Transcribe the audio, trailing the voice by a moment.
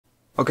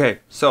Okay,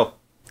 so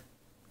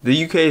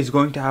the UK is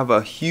going to have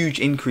a huge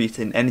increase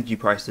in energy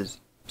prices.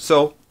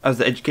 So, as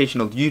the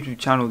educational YouTube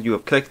channel you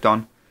have clicked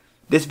on,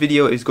 this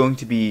video is going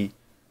to be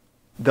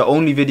the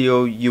only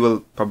video you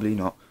will probably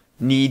not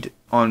need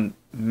on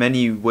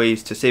many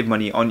ways to save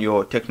money on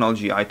your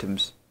technology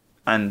items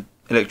and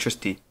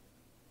electricity.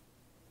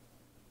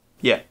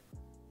 Yeah.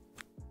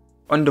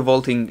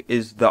 Undervolting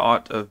is the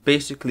art of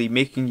basically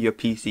making your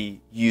PC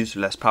use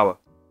less power.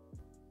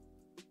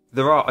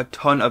 There are a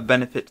ton of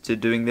benefits to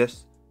doing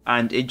this,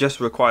 and it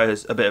just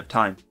requires a bit of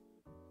time.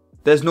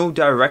 There's no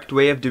direct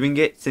way of doing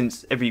it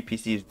since every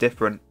PC is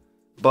different,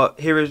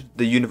 but here is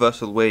the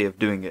universal way of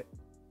doing it.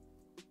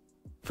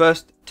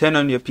 First, turn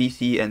on your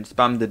PC and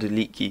spam the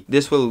delete key.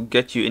 This will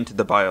get you into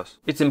the BIOS.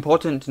 It's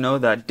important to know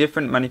that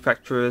different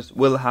manufacturers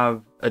will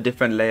have a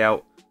different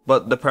layout,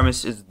 but the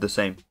premise is the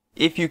same.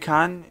 If you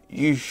can,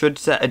 you should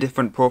set a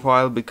different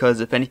profile because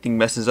if anything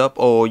messes up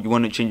or you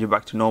want to change it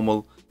back to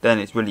normal, then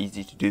it's really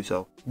easy to do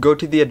so. Go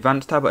to the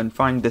advanced tab and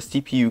find the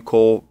CPU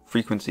core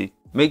frequency.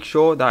 Make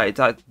sure that it's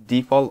at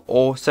default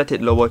or set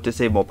it lower to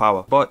save more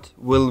power, but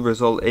will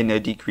result in a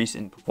decrease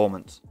in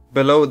performance.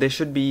 Below there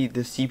should be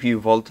the CPU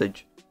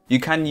voltage. You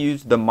can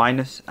use the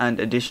minus and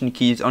addition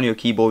keys on your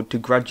keyboard to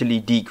gradually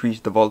decrease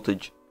the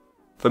voltage.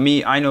 For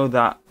me, I know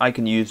that I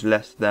can use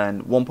less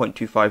than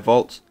 1.25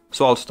 volts,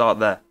 so I'll start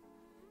there.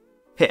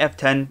 Hit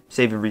F10,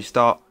 save and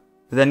restart,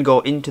 then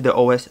go into the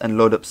OS and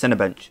load up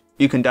Cinebench.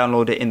 You can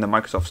download it in the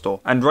Microsoft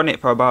Store and run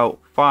it for about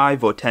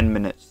 5 or 10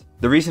 minutes.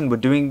 The reason we're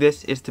doing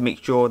this is to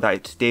make sure that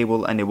it's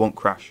stable and it won't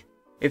crash.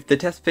 If the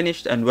test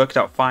finished and worked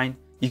out fine,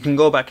 you can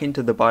go back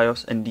into the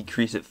BIOS and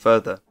decrease it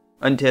further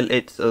until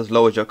it's as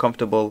low as you're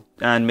comfortable,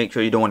 and make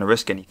sure you don't want to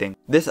risk anything.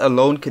 This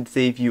alone could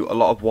save you a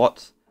lot of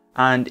watts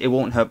and it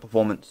won't hurt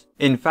performance.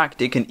 In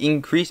fact, it can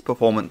increase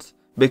performance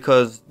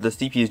because the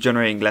CPU is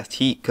generating less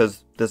heat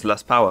because there's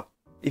less power.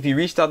 If you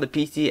restart the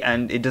PC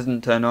and it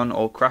doesn't turn on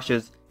or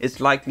crashes, it's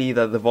likely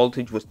that the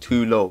voltage was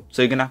too low,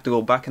 so you're going to have to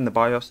go back in the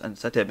BIOS and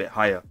set it a bit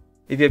higher.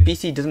 If your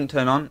PC doesn't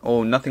turn on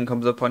or nothing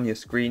comes up on your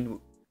screen,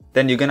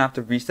 then you're going to have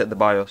to reset the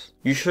BIOS.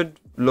 You should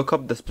look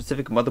up the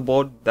specific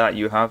motherboard that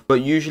you have,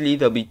 but usually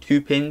there'll be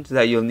 2 pins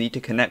that you'll need to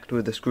connect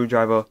with a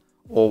screwdriver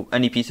or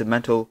any piece of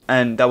metal,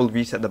 and that will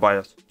reset the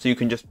BIOS, so you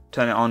can just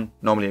turn it on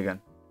normally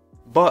again.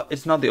 But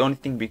it's not the only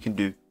thing we can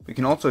do. We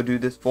can also do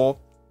this for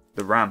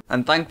the RAM,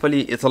 and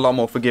thankfully it's a lot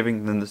more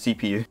forgiving than the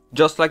CPU.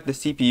 Just like the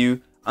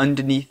CPU,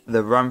 underneath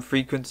the RAM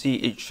frequency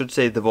it should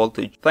say the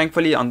voltage.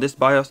 Thankfully on this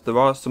BIOS there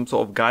are some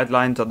sort of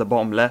guidelines at the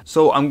bottom left,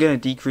 so I'm going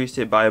to decrease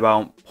it by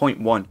about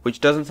 0.1,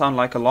 which doesn't sound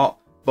like a lot,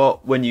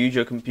 but when you use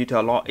your computer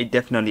a lot it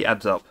definitely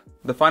adds up.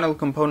 The final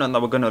component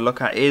that we're going to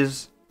look at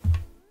is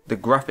the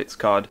graphics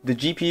card. The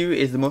GPU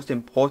is the most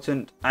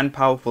important and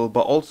powerful,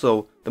 but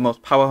also the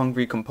most power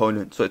hungry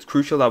component, so it's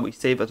crucial that we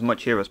save as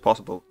much here as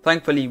possible.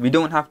 Thankfully we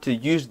don't have to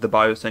use the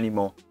BIOS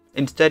anymore.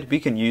 Instead we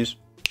can use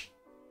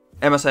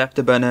MSI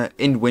Afterburner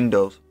in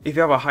Windows. If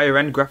you have a higher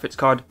end graphics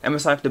card,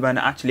 MSI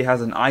Afterburner actually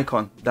has an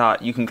icon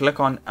that you can click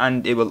on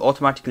and it will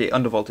automatically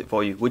undervolt it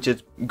for you, which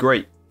is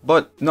great.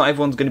 But not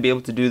everyone's going to be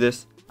able to do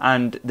this,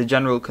 and the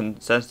general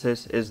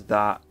consensus is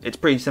that it's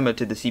pretty similar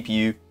to the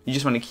CPU. You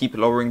just want to keep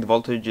lowering the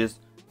voltages,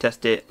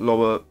 test it,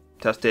 lower,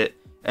 test it,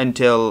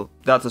 until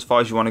that's as far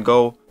as you want to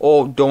go,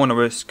 or don't want to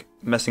risk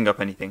messing up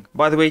anything.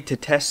 By the way, to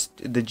test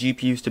the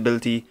GPU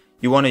stability,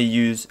 you want to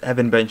use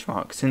Heaven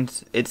Benchmark,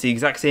 since it's the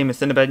exact same as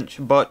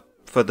Cinebench, but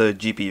for the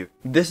GPU.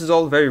 This is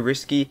all very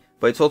risky,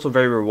 but it's also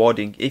very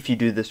rewarding if you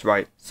do this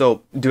right,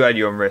 so do at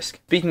your own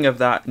risk. Speaking of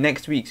that,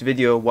 next week's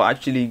video we're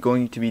actually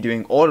going to be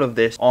doing all of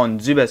this on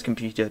Zubair's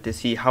computer to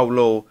see how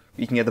low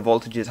we can get the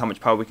voltages, how much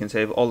power we can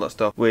save, all that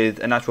stuff with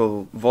an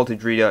actual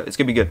voltage reader. It's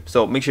gonna be good,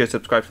 so make sure you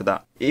subscribe for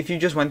that. If you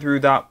just went through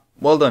that,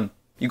 well done.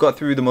 You got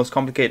through the most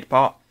complicated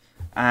part,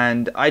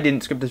 and I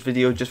didn't script this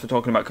video just for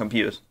talking about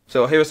computers.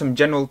 So here are some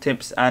general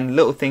tips and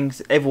little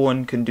things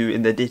everyone can do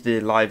in their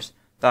day-to-day lives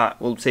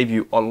that will save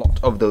you a lot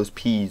of those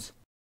P's.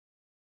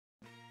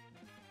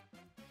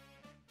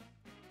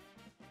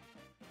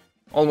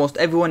 Almost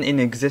everyone in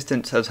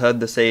existence has heard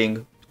the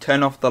saying,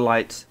 turn off the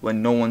lights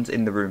when no one's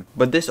in the room.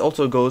 But this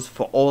also goes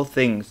for all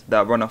things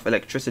that run off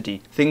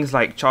electricity. Things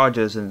like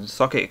chargers and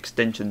socket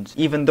extensions.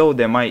 Even though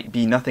there might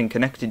be nothing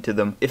connected to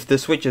them, if the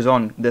switch is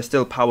on, there's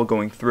still power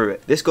going through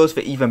it. This goes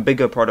for even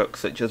bigger products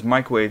such as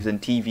microwaves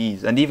and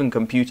TVs and even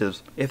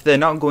computers. If they're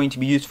not going to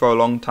be used for a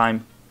long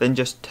time, then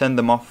just turn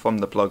them off from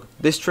the plug.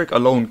 This trick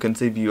alone can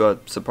save you a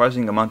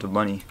surprising amount of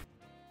money.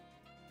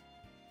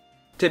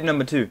 Tip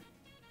number 2.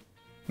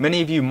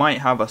 Many of you might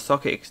have a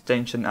socket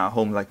extension at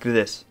home like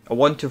this, a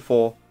 1 to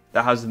 4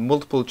 that has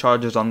multiple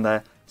chargers on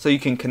there, so you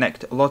can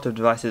connect a lot of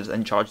devices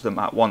and charge them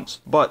at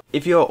once. But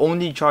if you're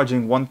only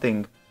charging one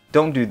thing,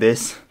 don't do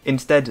this.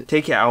 Instead,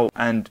 take it out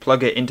and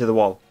plug it into the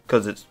wall,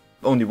 because it's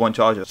only one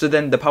charger. So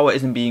then the power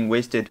isn't being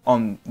wasted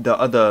on the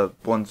other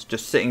ones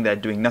just sitting there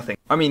doing nothing.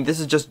 I mean, this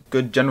is just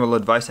good general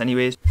advice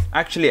anyways.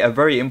 Actually, a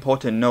very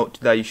important note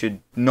that you should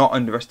not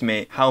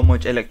underestimate how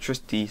much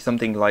electricity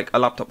something like a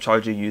laptop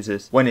charger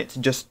uses when it's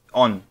just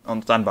on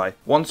standby.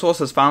 One source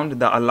has found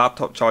that a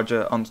laptop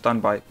charger on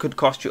standby could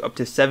cost you up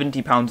to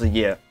 £70 a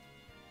year.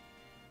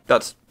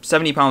 That's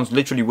 £70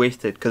 literally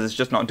wasted because it's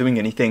just not doing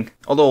anything.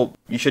 Although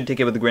you should take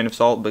it with a grain of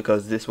salt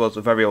because this was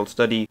a very old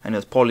study and it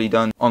was poorly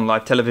done on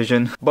live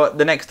television. But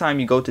the next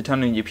time you go to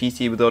turn on your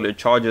PC with all your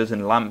chargers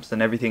and lamps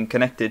and everything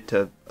connected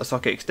to a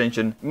socket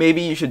extension,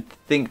 maybe you should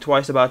think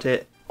twice about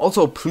it.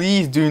 Also,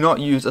 please do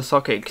not use a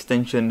socket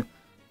extension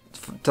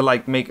to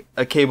like make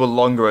a cable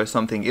longer or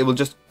something. It will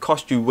just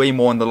cost you way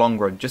more in the long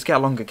run. Just get a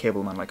longer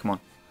cable, man, like come on.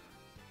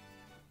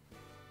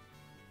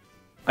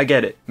 I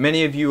get it,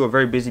 many of you are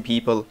very busy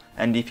people,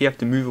 and if you have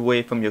to move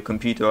away from your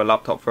computer or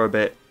laptop for a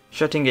bit,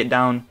 shutting it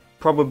down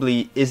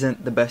probably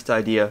isn't the best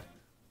idea,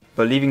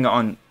 but leaving it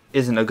on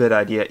isn't a good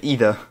idea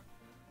either.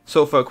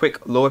 So for a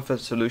quick low effort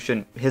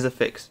solution, here's a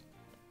fix.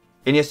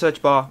 In your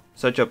search bar,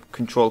 search up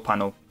control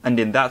panel, and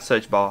in that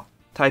search bar,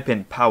 type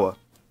in power.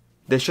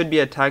 There should be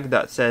a tag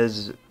that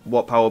says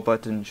what power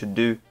button should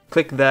do.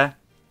 Click there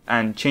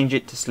and change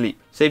it to sleep.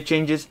 Save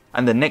changes,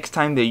 and the next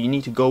time that you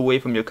need to go away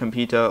from your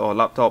computer or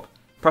laptop,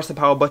 press the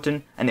power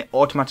button and it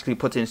automatically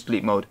puts it in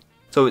sleep mode.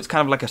 So it's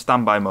kind of like a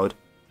standby mode.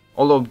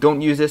 Although don't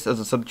use this as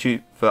a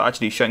substitute for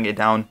actually shutting it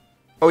down.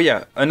 Oh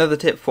yeah, another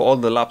tip for all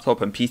the laptop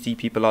and PC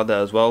people out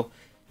there as well.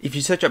 If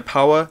you search up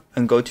power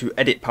and go to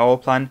edit power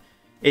plan,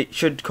 it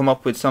should come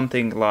up with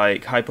something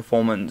like high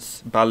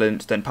performance,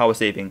 balanced and power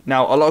saving.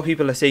 Now a lot of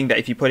people are saying that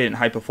if you put it in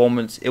high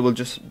performance, it will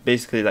just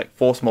basically like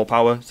force more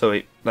power, so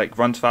it like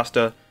runs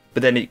faster,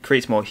 but then it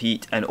creates more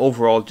heat and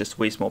overall just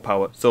wastes more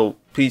power. So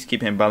please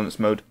keep it in balanced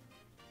mode.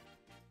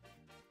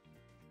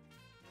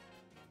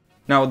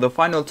 Now the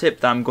final tip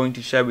that I'm going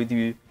to share with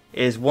you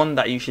is one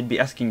that you should be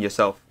asking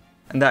yourself,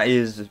 and that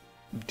is,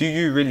 do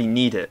you really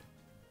need it?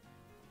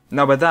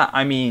 Now by that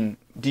I mean,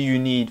 do you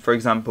need, for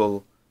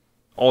example,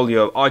 all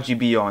your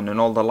RGB on and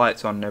all the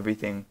lights on and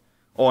everything?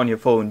 Or on your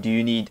phone, do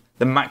you need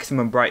the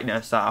maximum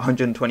brightness at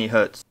 120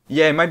 Hz?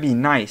 Yeah, it might be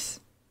nice,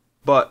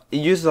 but it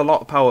uses a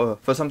lot of power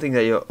for something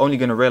that you're only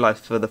going to realize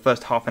for the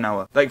first half an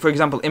hour. Like for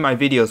example, in my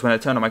videos when I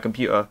turn on my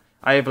computer,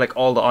 I have like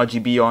all the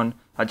RGB on,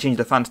 I change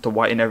the fans to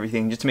white and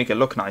everything just to make it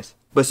look nice.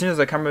 But as soon as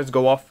the cameras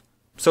go off,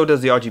 so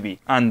does the RGB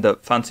and the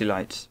fancy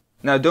lights.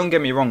 Now don't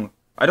get me wrong,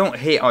 I don't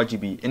hate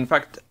RGB, in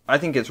fact I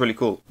think it's really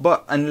cool.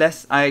 But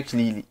unless I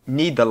actually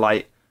need the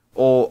light,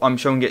 or I'm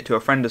showing it to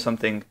a friend or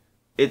something,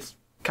 it's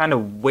kind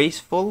of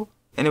wasteful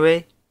in a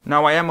way.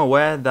 Now I am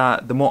aware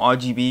that the more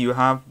RGB you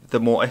have, the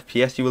more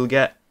FPS you will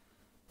get.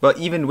 But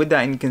even with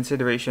that in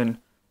consideration,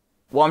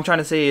 what I'm trying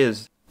to say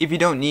is, if you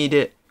don't need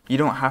it, you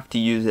don't have to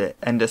use it.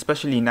 And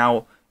especially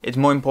now, it's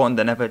more important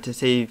than ever to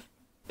save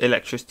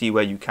electricity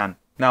where you can.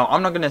 Now,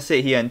 I'm not going to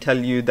sit here and tell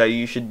you that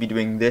you should be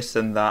doing this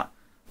and that,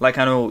 like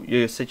I know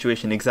your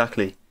situation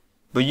exactly.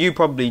 But you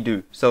probably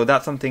do, so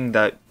that's something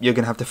that you're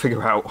going to have to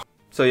figure out.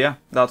 So yeah,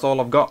 that's all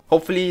I've got.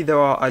 Hopefully there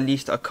are at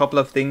least a couple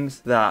of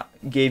things that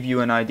gave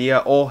you an idea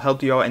or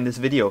helped you out in this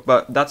video.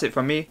 But that's it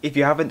from me. If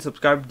you haven't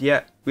subscribed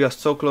yet, we are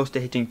so close to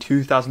hitting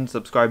 2,000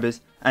 subscribers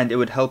and it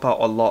would help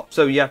out a lot.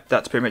 So yeah,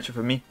 that's pretty much it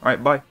for me.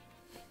 Alright, bye.